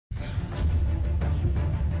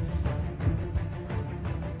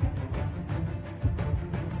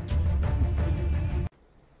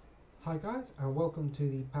Hi guys, and welcome to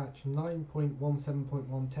the patch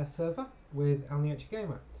 9.17.1 test server with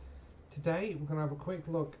Gamer. Today we're going to have a quick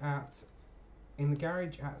look in the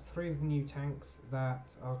garage at 3 of the new tanks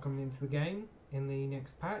that are coming into the game in the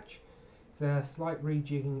next patch. It's a slight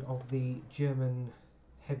rejigging of the German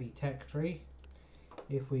heavy tech tree,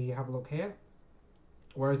 if we have a look here.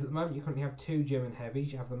 Whereas at the moment you currently have 2 German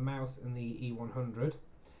heavies, you have the Mouse and the E100.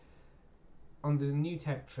 Under the new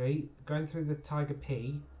tech tree, going through the Tiger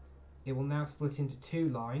P, it will now split into 2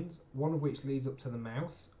 lines, one of which leads up to the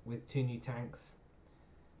Mouse with 2 new tanks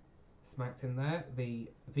smacked in there. The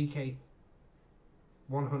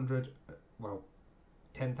VK100, well,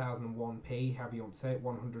 10,001p, however you want to say it,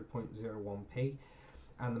 100.01p,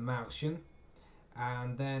 and the Martian.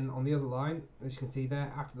 And then on the other line, as you can see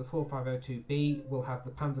there, after the 4502B, we'll have the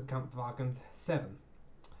Panzerkampfwagen 7,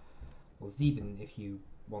 or 7 if you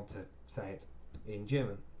want to say it in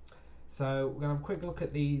German. So we're going to have a quick look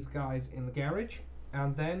at these guys in the garage,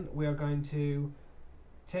 and then we are going to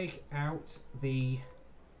take out the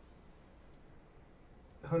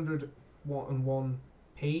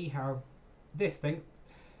 100.01p, this thing,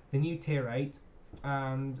 the new tier 8,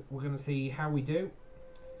 and we're going to see how we do.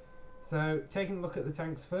 So taking a look at the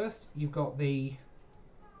tanks first, you've got the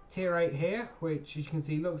tier 8 here, which as you can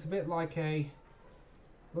see looks a bit like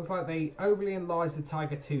looks like they overly enlarged the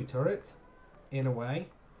Tiger 2 turret in a way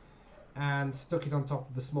and stuck it on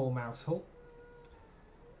top of a small mouse hull.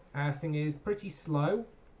 This thing is pretty slow,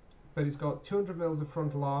 but it's got 200 mils of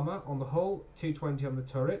frontal armour on the hull, 220 on the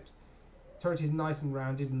turret. Turret is nice and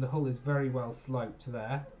rounded and the hull is very well sloped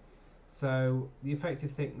there. So the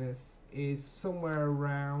effective thickness is somewhere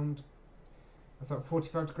around, that's like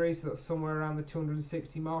 45 degrees, so that's somewhere around the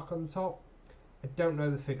 260 mark on the top. I don't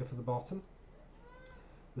know the figure for the bottom.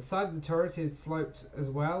 The side of the turret is sloped as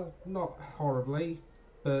well, not horribly,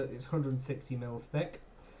 but it's 160 mils thick.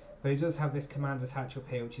 But it does have this commander's hatch up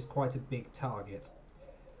here, which is quite a big target.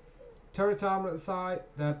 Turret armour at the side,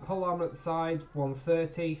 the hull armour at the side,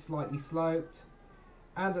 130, slightly sloped.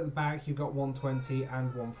 And at the back you've got 120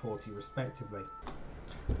 and 140 respectively.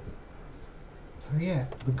 So yeah,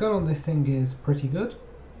 the gun on this thing is pretty good.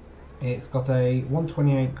 It's got a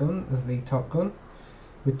 128 gun as the top gun,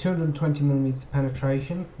 with 220mm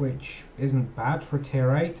penetration, which isn't bad for a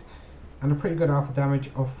tier 8, and a pretty good alpha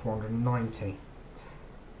damage of 490.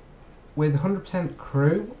 With 100%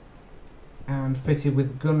 crew and fitted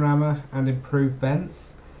with gun rammer and improved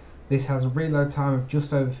vents, this has a reload time of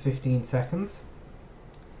just over 15 seconds,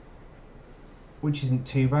 which isn't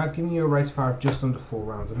too bad, giving you a rate of fire of just under 4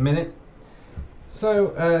 rounds a minute. So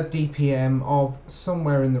a DPM of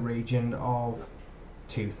somewhere in the region of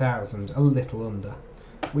 2000, a little under,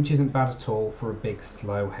 which isn't bad at all for a big,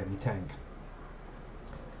 slow, heavy tank.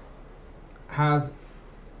 Has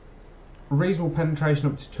reasonable penetration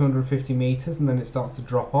up to 250 meters, and then it starts to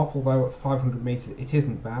drop off, although at 500 meters it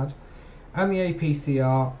isn't bad. And the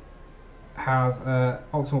APCR has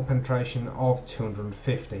optimal penetration of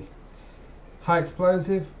 250. High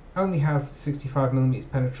explosive only has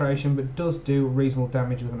 65mm penetration, but does do reasonable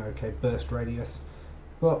damage with an OK burst radius,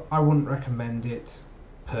 but I wouldn't recommend it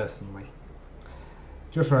personally.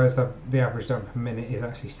 Just realised that the average damage per minute is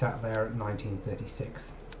actually sat there at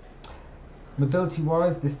 1936. Mobility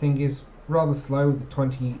wise, this thing is rather slow with a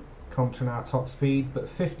 20 km/h top speed, but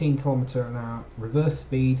 15 km/h reverse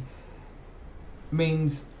speed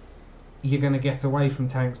means you're going to get away from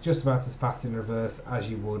tanks just about as fast in reverse as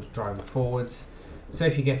you would driving forwards. So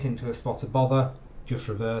if you get into a spot of bother, just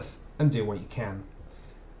reverse and do what you can.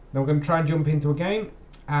 Now we're going to try and jump into a game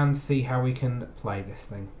and see how we can play this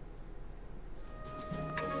thing.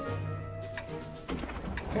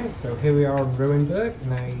 Okay, so here we are on Ruinberg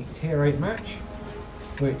in a tier 8 match,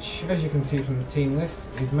 which as you can see from the team list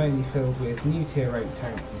is mainly filled with new tier 8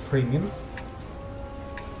 tanks and premiums,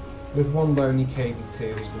 with one lonely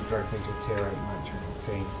KV2 who's been dragged into a tier 8 match from the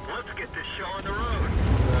team. Let's get this show on the road.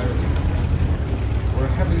 So we're a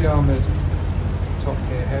heavily armoured top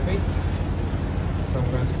tier heavy, so I'm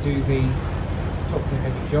going to do the top tier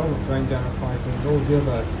heavy job of going down and fighting all the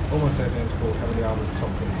other almost identical heavily armoured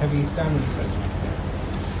top tier heavies down in the centre of the team,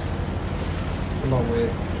 along with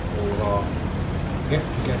all of our, yep,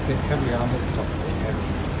 you guessed it, heavily armoured top tier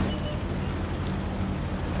heavies.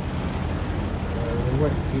 So we'll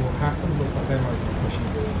wait to see what happens. Looks like they might be pushing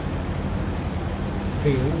the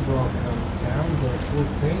field rather than the town, but we'll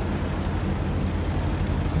see.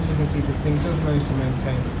 As you can see, this thing does manage to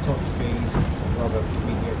maintain its top speed, or rather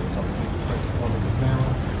mediocre top speed of 20 km an hour,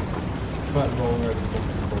 despite rolling over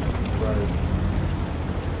bumps and bumps in the road.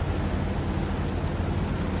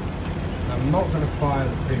 I'm not going to fire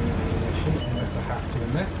the premium ammunition unless unless I have to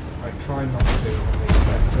in this. I try not to on the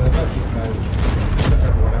test server, even though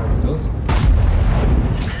everyone else does.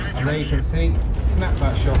 And there you can see, snap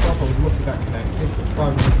that shot off. I was lucky that connected, but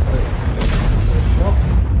 530 first shot.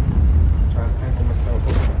 Try and angle myself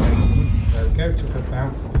up to 80. There we go, took a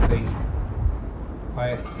bounce off the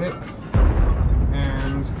IS-6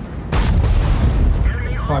 and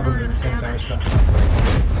 510 damage that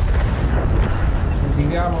calculated it.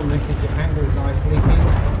 And the arm on this, if you angle it nicely,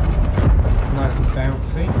 is nice and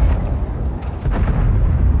bouncy.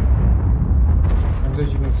 And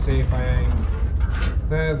as you can see, if I aim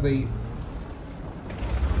there, the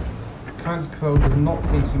Tanks VK100 does not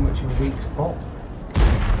seem to be much of a weak spot,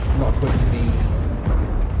 not according to the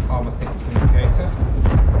armour thickness indicator. So if I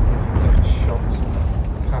can get a shot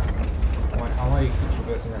past my ally, who keeps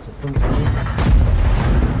reversing out in front of me.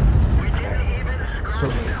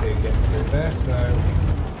 Struggling to get through there, so I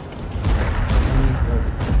need to go as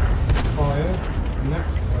fired.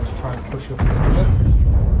 Next, I'm going to try and push up a little bit.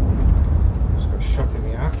 Just got shot in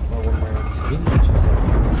the ass by one of my own team, which is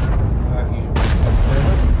usual for the test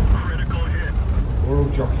server. We're all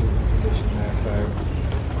jockeying for position there, so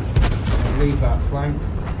I'll leave that flank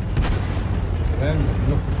to them. There's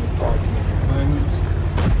nothing for fighting at the moment.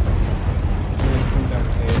 We're going to come down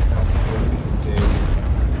here and see what we can do.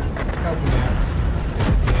 Help me out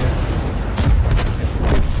down here. It's a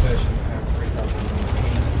 6th version and 3001p.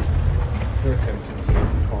 We're attempting to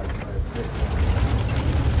fight over this side.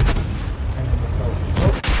 Hang myself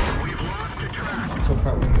up. Talk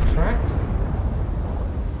about one of the tracks.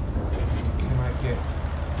 Let's see, can I get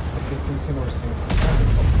the hits into or is it going to come down?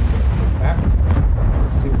 Looks like I'm going to put back.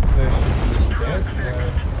 Let's see what version is dead, so.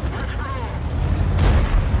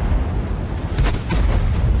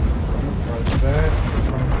 There,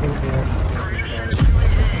 try and pull here and see if we can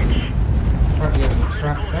apparently only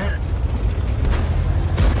trap that,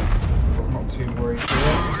 but not too worried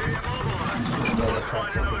here. Just going to blow the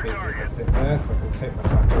tracks off a bit if I sit there, so I can take my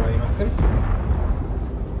time to aim at him.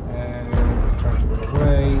 And just trying to run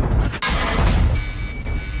away.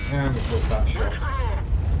 And of course that shot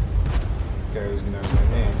goes nowhere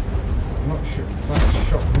near. I'm not sure that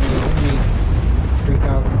shot from the only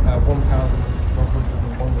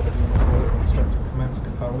 1,101, whatever you want to call it, on strength and commence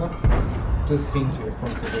cupola, does seem to be a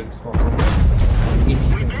funky weak spot on this, if you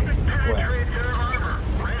can hit it square.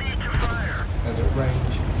 And at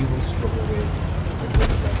range, you will struggle with the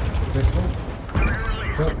other zone, which is this one.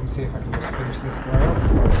 But let me see if I can just finish this guy off.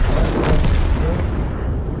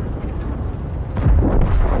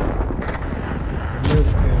 Move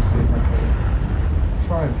up here and see if I can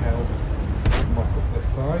try and help mop up this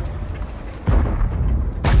side.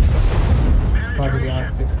 Side of the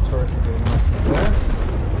IS-6 turret will do nicely there.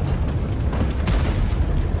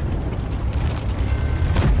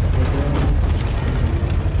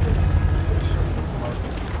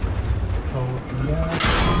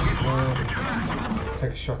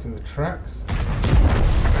 Take a shot in the tracks.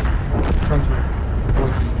 Trying to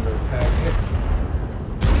avoid using the repair kit.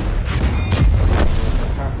 Unless I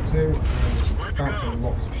have to. And bouncing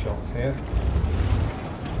lots of shots here.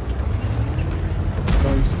 So what I'm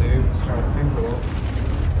going to do is try and angle up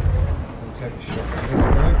and take a shot at this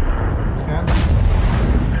guy if I can.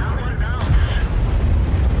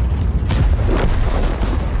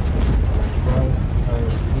 Well, so I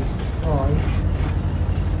need to try and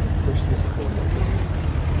push this corner a bit.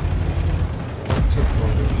 I took one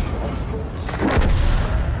of these shots, but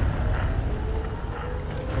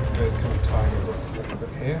this guy's kind of tying us up a little bit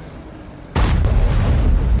here.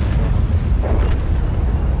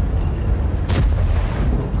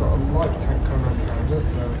 Got a light tank coming around behind us,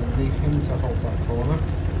 so I'm going to leave him to hold that corner.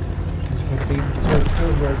 As you can see, the turret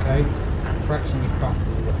does rotate fractionally faster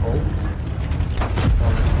than the hull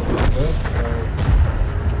on the reverse, so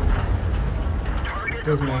it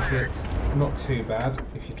does make it not too bad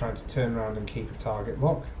if you're trying to turn around and keep a target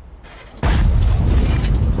lock.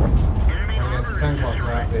 And against a tank like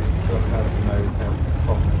that, this gun has no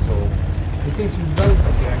problem at all. It seems to be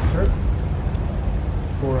relatively accurate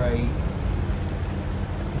for a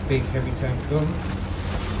big heavy tank gun,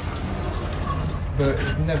 but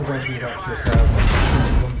it's never going to be as accurate as some of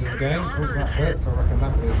the guns in the game. Oh, that hurts. I reckon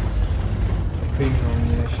that was a premium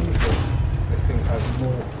ammunition because this thing has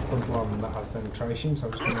more frontal armor than that has penetration, so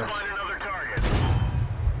I'm just going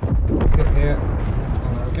to sit here,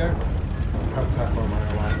 and there we go. Help tackle on my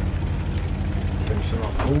ally. Finishing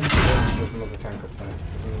off. Oh, there's another tank up there.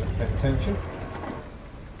 Doesn't pay attention.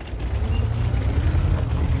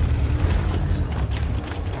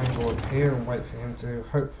 Up here and wait for him to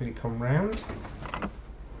hopefully come round.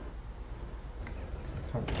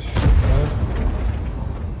 Can't get a shot there.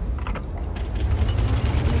 I'm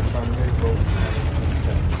going to try and move up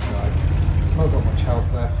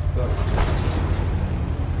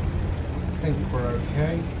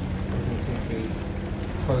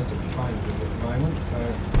kind of at the moment, so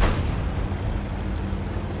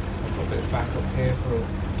I've got a bit of backup here for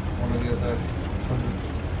one of the other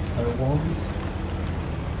 100.01s.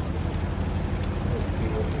 So let's see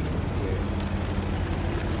what we can do.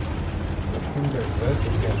 I'm going to go first,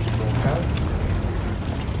 let's get some more health.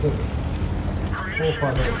 Look,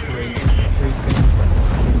 4503 retreating,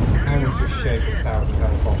 and we just shaved 1,000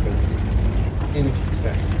 health off him in a few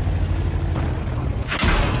seconds.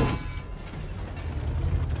 Just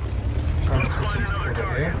trying to tuck into order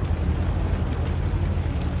here.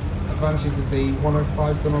 Advantages of the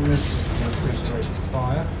 105 gun on this is to increase the rate of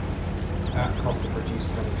fire at cost of reduced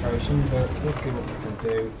penetration, but we'll see what we can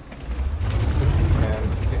do if we can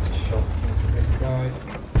get a shot into this guy.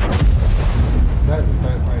 No, we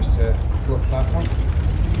both managed to fluff that one.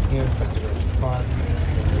 He has better rate of fire than me,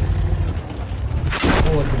 so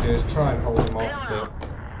all I can do is try and hold him off, but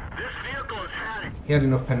he had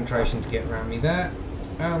enough penetration to get around me there,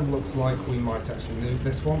 and looks like we might actually lose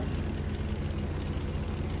this one,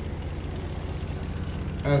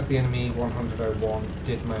 as the enemy 100.01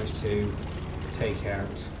 did manage to take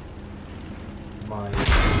out one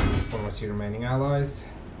of my two remaining allies.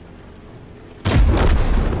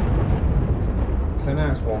 So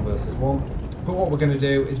now it's 1 versus 1. But what we're going to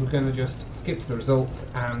do is we're going to just skip to the results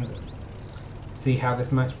and see how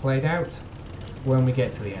this match played out when we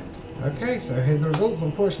get to the end. Okay, so here's the results.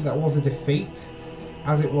 Unfortunately, that was a defeat,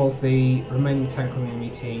 as it was the remaining tank on the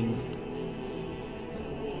enemy team.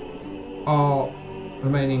 Our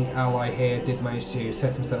remaining ally here did manage to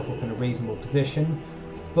set himself up in a reasonable position,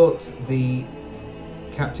 but the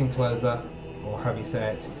captain closer, or however you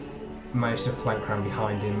say it, managed to flank around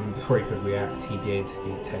behind him. Before he could react, he did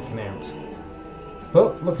get taken out.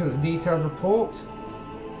 But looking at the detailed report,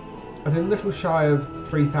 I did a little shy of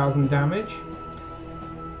 3,000 damage.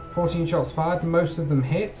 14 shots fired, most of them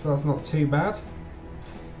hit, so that's not too bad.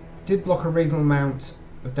 Did block a reasonable amount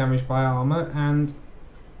of damage by armour, and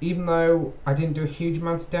even though I didn't do a huge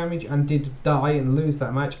amount of damage and did die and lose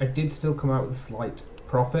that match, I did still come out with a slight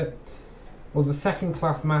profit. It was a second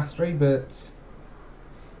class mastery, but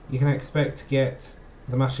you can expect to get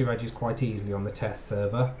the mastery badges quite easily on the test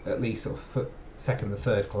server, at least sort of second or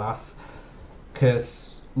third class,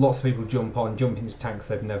 because lots of people jump into tanks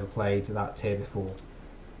they've never played that tier before.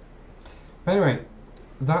 But anyway,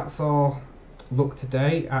 that's our look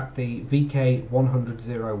today at the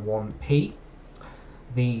VK100.01p,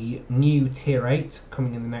 the new tier 8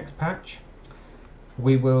 coming in the next patch.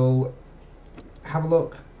 We will have a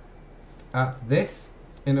look at this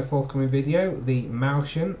in a forthcoming video, the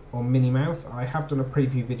Mausian or Mini Mouse. I have done a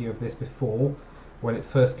preview video of this before when it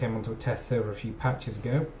first came onto a test server a few patches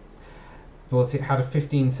ago, but it had a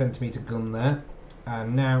 15cm gun there,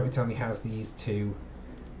 and now it only has these two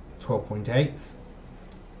 12.8s.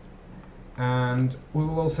 And we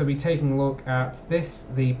will also be taking a look at this,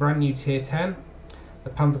 the brand new tier 10,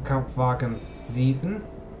 the Panzerkampfwagen 7,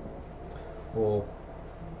 or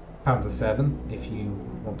Panzer 7 if you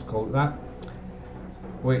want to call it that,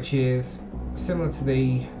 which is similar to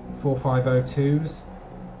the 4502s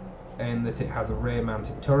in that it has a rear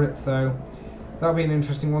mounted turret, so that'll be an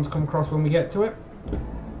interesting one to come across when we get to it.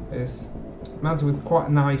 It's mounted with quite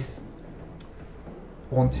a nice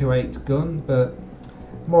 128 gun, but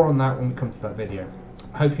more on that when we come to that video.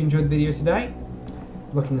 I hope you enjoyed the video today,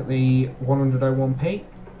 looking at the 100.01p.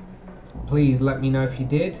 Please let me know if you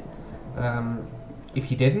did. If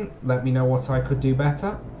you didn't, let me know what I could do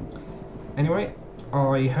better. Anyway,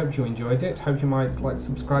 I hope you enjoyed it. Hope you might like to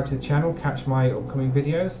subscribe to the channel, catch my upcoming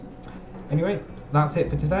videos. Anyway, that's it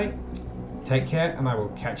for today. Take care, and I will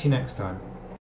catch you next time.